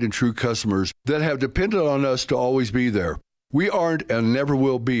tried and true customers that have depended on us to always be there. We aren't and never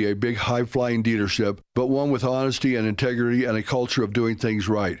will be a big high-flying dealership, but one with honesty and integrity and a culture of doing things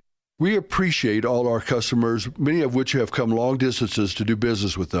right. We appreciate all our customers, many of which have come long distances to do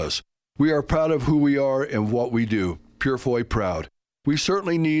business with us. We are proud of who we are and what we do. Purefoy proud. We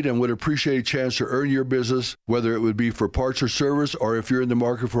certainly need and would appreciate a chance to earn your business, whether it would be for parts or service or if you're in the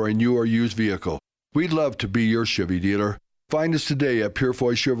market for a new or used vehicle. We'd love to be your Chevy dealer. Find us today at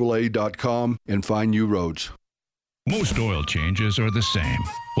purefoychevrolet.com and find new roads. Most oil changes are the same.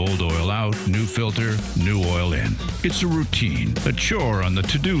 Old oil out, new filter, new oil in. It's a routine, a chore on the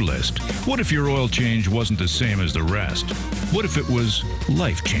to-do list. What if your oil change wasn't the same as the rest? What if it was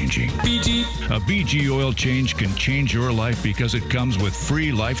life-changing? BG. A BG oil change can change your life because it comes with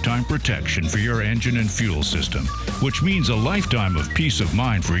free lifetime protection for your engine and fuel system, which means a lifetime of peace of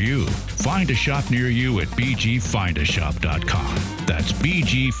mind for you. Find a shop near you at bgfindashop.com. That's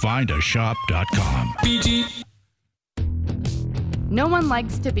bgfindashop.com. BG. No one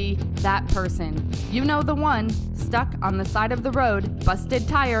likes to be that person. You know the one, stuck on the side of the road, busted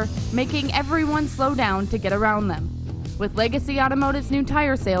tire, making everyone slow down to get around them. With Legacy Automotive's new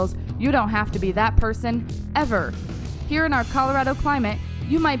tire sales, you don't have to be that person, ever. Here in our Colorado climate,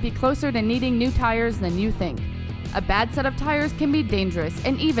 you might be closer to needing new tires than you think. A bad set of tires can be dangerous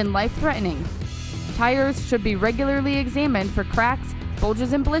and even life-threatening. Tires should be regularly examined for cracks,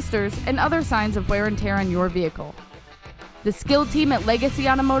 bulges and blisters, and other signs of wear and tear on your vehicle. The skilled team at Legacy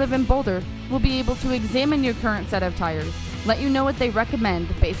Automotive in Boulder will be able to examine your current set of tires, let you know what they recommend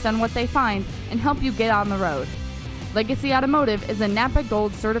based on what they find, and help you get on the road. Legacy Automotive is a Napa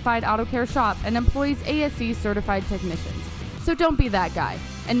Gold certified auto care shop and employs ASE certified technicians. So don't be that guy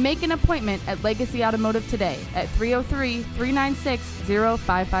and make an appointment at Legacy Automotive today at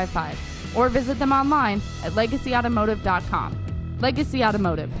 303-396-0555 or visit them online at legacyautomotive.com. Legacy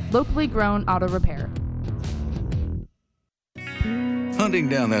Automotive, locally grown auto repair. Hunting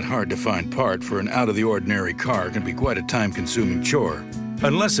down that hard-to-find part for an out-of-the-ordinary car can be quite a time-consuming chore.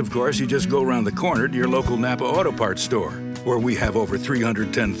 Unless, of course, you just go around the corner to your local Napa Auto Parts store, where we have over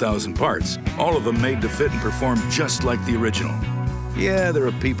 310,000 parts, all of them made to fit and perform just like the original. Yeah, there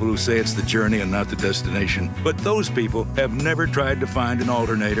are people who say it's the journey and not the destination, but those people have never tried to find an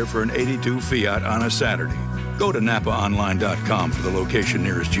alternator for an 82 Fiat on a Saturday. Go to NapaOnline.com for the location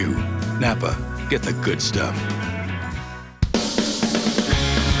nearest you. Napa, get the good stuff.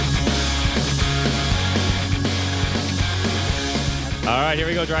 All right, here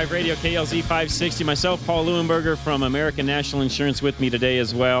we go. Drive Radio, KLZ 560. Myself, Paul Leuenberger from American National Insurance with me today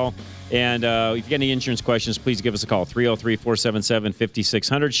as well. And if you get any insurance questions, please give us a call,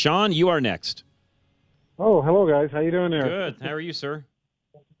 303-477-5600. Sean, you are next. Oh, hello, guys. How you doing there? Good. How are you, sir?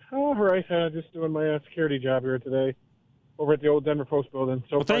 All right. Just doing my security job here today over at the old Denver Post building.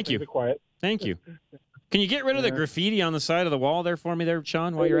 So well, thank you. Quiet. Thank you. Can you get rid of the graffiti on the side of the wall there for me there,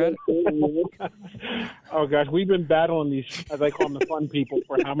 Sean, while you're at it? Oh, gosh. We've been battling these, as I call them, the fun people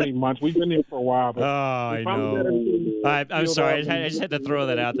for how many months? We've been here for a while. But I know. I'm sorry. I just had to throw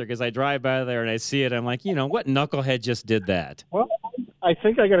that out there because I drive by there and I see it. I'm like, what knucklehead just did that? Well, I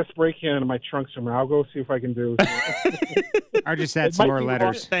think I got a spray can in my trunk somewhere. I'll go see if I can do it. I'll just add some more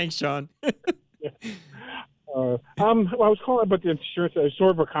letters. Thanks, Sean. Well, I was calling about the insurance.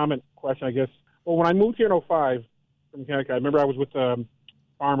 Sort of a comment question, I guess. Well, when I moved here in 2005 from Connecticut, I remember I was with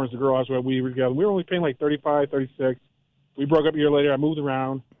Farmers, the girl I was with. We were together. We were only paying like $35, $36. We broke up a year later. I moved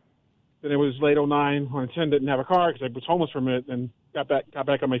around. Then it was late 2009 when 10 didn't have a car because I was homeless for a minute. Then got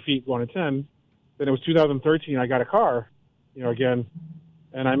back on my feet going to 10. Then it was 2013. I got a car, again.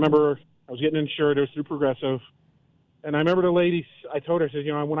 And I remember I was getting insured. It was through Progressive. And I remember the lady, I told her, I said,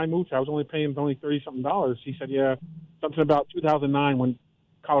 when I moved here, I was only paying $30-something. She said, yeah, something about 2009 when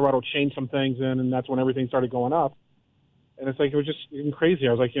Colorado changed some things in, and that's when everything started going up. And it's like, it was just crazy.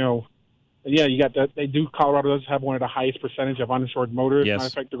 I was like, yeah, you got that. Colorado does have one of the highest percentage of uninsured motorists. Yes. Matter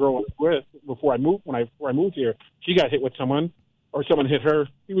of fact, the girl I was with before I moved here, she got hit with someone, or someone hit her.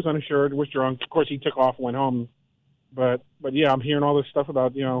 He was uninsured, was drunk. Of course, he took off and went home. But yeah, I'm hearing all this stuff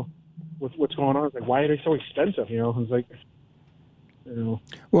about, with what's going on. It's like, why are they so expensive? It's like,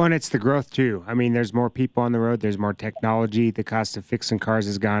 Well, and it's the growth too. I mean, there's more people on the road. There's more technology. The cost of fixing cars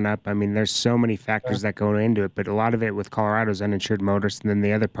has gone up. I mean, there's so many factors that go into it. But a lot of it with Colorado's uninsured motorists. And then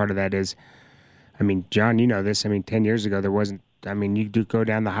the other part of that is, I mean, John, you know this. I mean, 10 years ago, there wasn't. I mean, you do go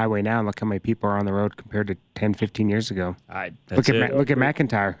down the highway now and look how many people are on the road compared to 10, 15 years ago. Look at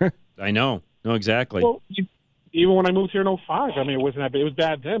McIntyre. I know. No, exactly. Well, even when I moved here in 2005, I mean, it wasn't that bad. It was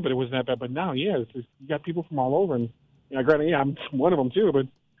bad then, but it wasn't that bad. But now, yeah, you got people from all over. And, granted, yeah, I'm one of them too.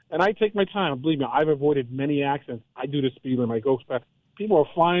 And I take my time. Believe me, I've avoided many accidents. I do the speed limit. I go fast. People are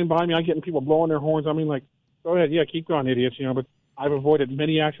flying by me. I'm getting people blowing their horns. I mean, like, go ahead. Yeah, keep going, idiots. But I've avoided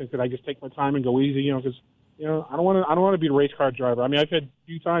many accidents because I just take my time and go easy, because, I don't want to be a race car driver. I mean, I've had a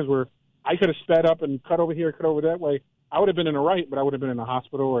few times where I could have sped up and cut over here, cut over that way. I would have been in the right, but I would have been in a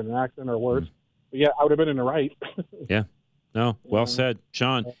hospital or in an accident or worse. But yeah, I would have been in the right. Yeah. No, well said,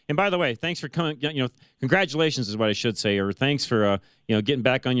 Sean. And by the way, thanks for coming. Congratulations is what I should say, or thanks for getting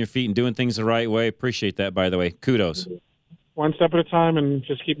back on your feet and doing things the right way. Appreciate that. By the way, kudos. One step at a time, and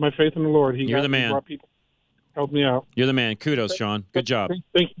just keep my faith in the Lord. You're the man. People help me out. You're the man. Kudos, Sean. Good job.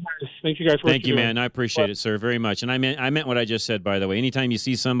 Thank you guys. Thank you, man. I appreciate it, sir, very much. And I meant what I just said. By the way, anytime you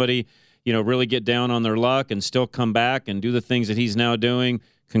see somebody, really get down on their luck and still come back and do the things that he's now doing.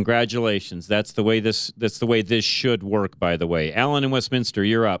 Congratulations. That's the way this should work, by the way. Alan in Westminster,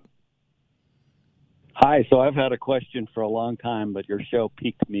 you're up. Hi. So I've had a question for a long time, but your show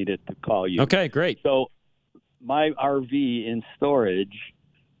piqued me to call you. Okay, great. So my RV in storage,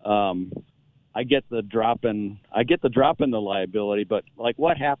 I get the drop in the liability, but like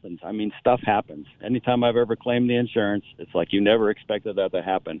what happens? I mean, stuff happens. Anytime I've ever claimed the insurance, it's like you never expected that to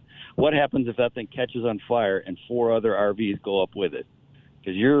happen. What happens if that thing catches on fire and 4 other RVs go up with it?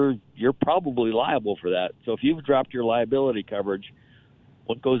 Because you're probably liable for that. So if you've dropped your liability coverage,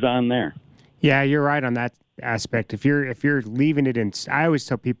 what goes on there? Yeah, you're right on that aspect. If you're leaving it in, I always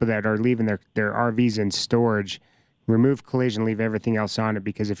tell people that are leaving their RVs in storage, remove collision, leave everything else on it.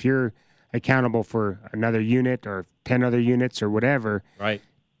 Because if you're accountable for another unit or 10 other units or whatever, right?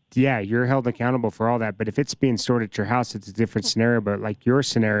 Yeah, you're held accountable for all that. But if it's being stored at your house, it's a different scenario. But like your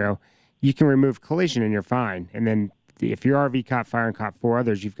scenario, you can remove collision and you're fine. And then if your RV caught fire and caught 4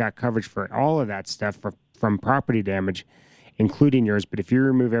 others, you've got coverage for all of that stuff from property damage, including yours. But if you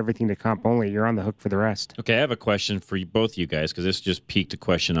remove everything to comp only, you're on the hook for the rest. Okay, I have a question for both you guys because this just piqued a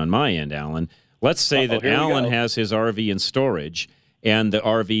question on my end, Alan. Let's say that Alan has his RV in storage and the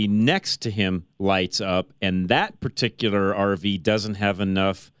RV next to him lights up and that particular RV doesn't have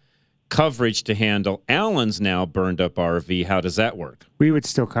enough coverage to handle Alan's now burned up RV. How does that work? We would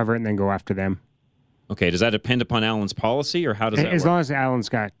still cover it and then go after them. Okay, does that depend upon Alan's policy, or how does that work? As long as Alan's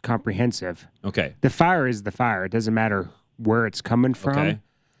got comprehensive. Okay. The fire is the fire. It doesn't matter where it's coming from. Okay.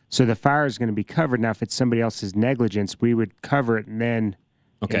 So the fire is going to be covered. Now, if it's somebody else's negligence, we would cover it and then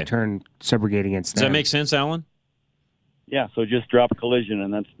in turn subrogate against them. Does that make sense, Alan? Yeah, so just drop collision,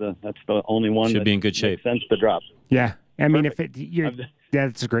 and that's the only one Should that be in good shape. makes sense to drop. Yeah. I mean,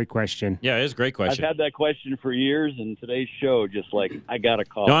 that's a great question. Yeah, it is a great question. I've had that question for years, and today's show, just like, I got a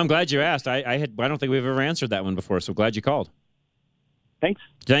call. No, I'm glad you asked. I don't think we've ever answered that one before, so glad you called. Thanks.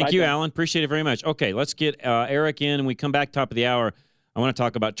 Thank Bye, you, guys. Alan. Appreciate it very much. Okay, let's get Eric in, and we come back top of the hour. I want to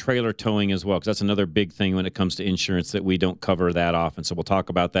talk about trailer towing as well, because that's another big thing when it comes to insurance that we don't cover that often. So we'll talk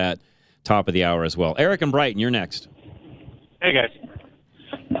about that top of the hour as well. Eric and Brighton, you're next. Hey, guys.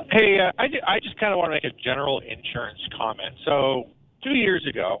 Hey, I just kind of want to make a general insurance comment. So 2 years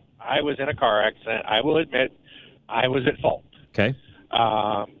ago, I was in a car accident. I will admit I was at fault. Okay.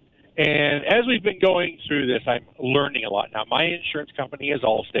 And as we've been going through this, I'm learning a lot. Now, my insurance company is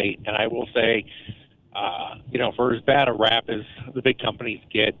Allstate, and I will say, for as bad a rap as the big companies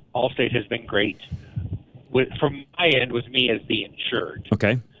get, Allstate has been great from my end with me as the insured.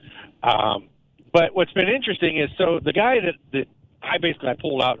 Okay. But what's been interesting is, so the guy that I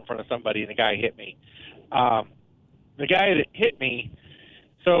pulled out in front of somebody and the guy hit me. The guy that hit me,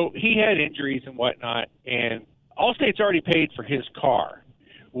 so he had injuries and whatnot, and Allstate's already paid for his car.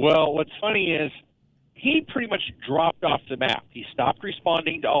 Well, what's funny is he pretty much dropped off the map. He stopped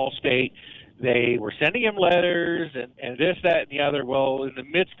responding to Allstate. They were sending him letters and this, that, and the other. Well, in the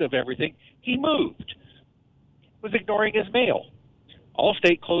midst of everything, he moved. Was ignoring his mail.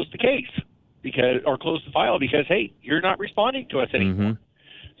 Allstate closed the case closed the file because, hey, you're not responding to us anymore.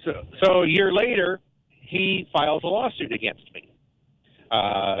 So a year later, he files a lawsuit against me.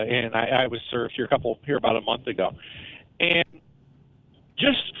 And I was served here about a month ago. And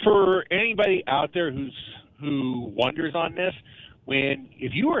just for anybody out there who wonders on this,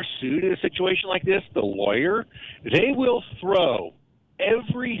 if you are sued in a situation like this, the lawyer, they will throw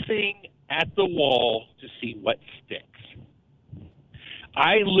everything at the wall to see what sticks.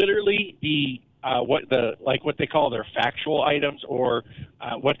 I literally what they call their factual items or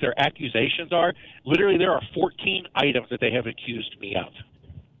what their accusations are. Literally, there are 14 items that they have accused me of,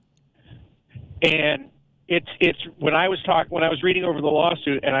 and it's when I was reading over the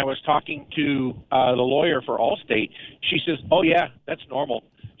lawsuit and I was talking to the lawyer for Allstate. She says, "Oh yeah, that's normal."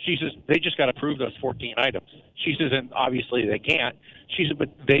 She says they just got to prove those 14 items. She says, and obviously they can't. She said, but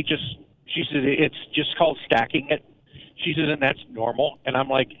she said it's just called stacking it. She says, and that's normal. And I'm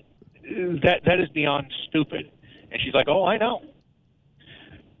like, that is beyond stupid. And she's like, oh, I know.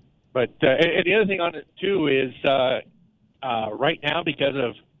 But and the other thing on it, too, is right now, because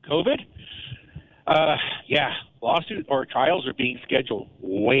of COVID, lawsuit or trials are being scheduled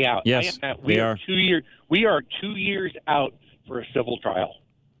way out. Yes, we are 2 years. We are 2 years out for a civil trial.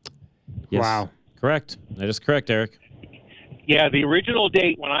 Yes. Wow. Correct. That is correct, Eric. Yeah, the original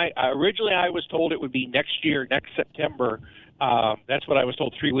date when I was told it would be next year, next September. That's what I was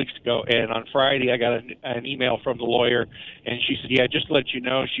told 3 weeks ago. And on Friday, I got an email from the lawyer, and she said, "Yeah, just to let you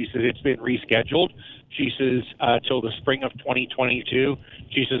know," she said, "it's been rescheduled." She says till the spring of 2022.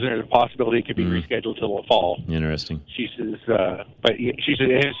 She says there's a possibility it could be rescheduled till the fall. Interesting. She says, she said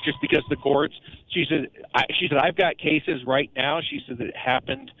it's just because the courts. She said I've got cases right now. She said that it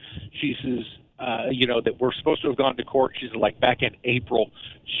happened. She says. That we're supposed to have gone to court. She said, like back in April.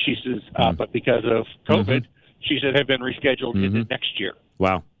 She says, but because of COVID, she said have been rescheduled into next year.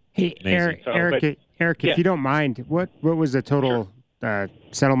 Wow. Hey, Eric, if you don't mind, what was the total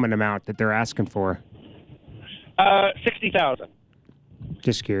settlement amount that they're asking for? $60,000.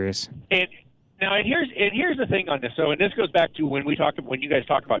 Just curious. And here's the thing on this. So, and this goes back to when you guys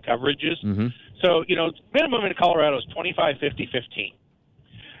talk about coverages. So, minimum in Colorado is 25, 50, 15.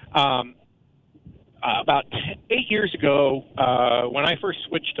 About 8 years ago, when I first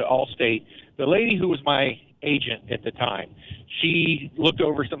switched to Allstate, the lady who was my agent at the time, she looked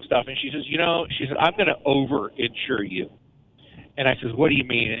over some stuff and she says, she said, I'm going to over-insure you. And I says, what do you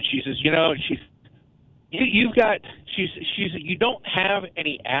mean? And she says, you don't have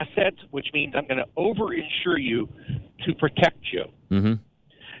any assets, which means I'm going to over-insure you to protect you.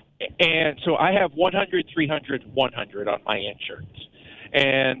 And so I have 100, 300, 100 on my insurance.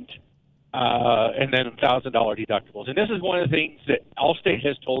 And then $1,000 deductibles. And this is one of the things that Allstate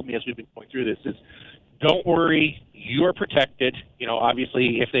has told me as we've been going through this is, don't worry, you are protected.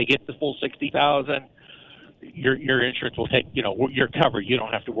 Obviously, if they get the full $60,000, your insurance will take. You're covered. You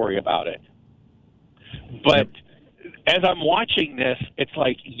don't have to worry about it. But as I'm watching this, it's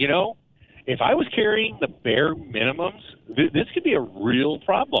like, if I was carrying the bare minimums, this could be a real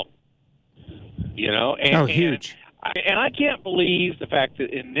problem. Huge. And I can't believe the fact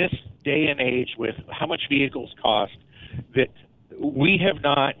that in this day and age, with how much vehicles cost, that we have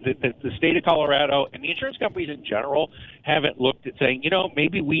not, that the state of Colorado and the insurance companies in general haven't looked at saying,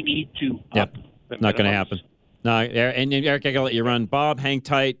 maybe we need to up the Not going to minimums. happen. No, and Eric, I got to let you run. Bob, hang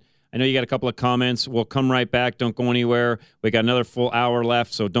tight. I know you got a couple of comments. We'll come right back. Don't go anywhere. We got another full hour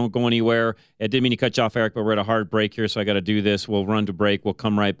left, so don't go anywhere. I didn't mean to cut you off, Eric, but we're at a hard break here, so I got to do this. We'll run to break. We'll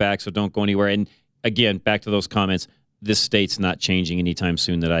come right back, so don't go anywhere. And again, back to those comments. This state's not changing anytime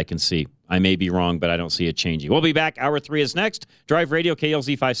soon that I can see. I may be wrong, but I don't see it changing. We'll be back. Hour 3 is next. Drive Radio,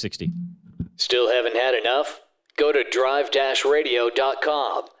 KLZ 560. Still haven't had enough? Go to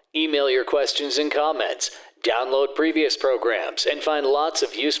drive-radio.com. Email your questions and comments. Download previous programs and find lots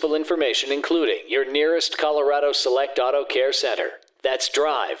of useful information, including your nearest Colorado Select Auto Care Center. That's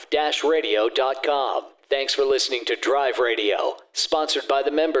drive-radio.com. Thanks for listening to Drive Radio, sponsored by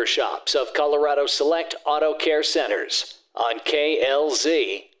the member shops of Colorado Select Auto Care Centers on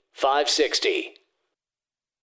KLZ 560.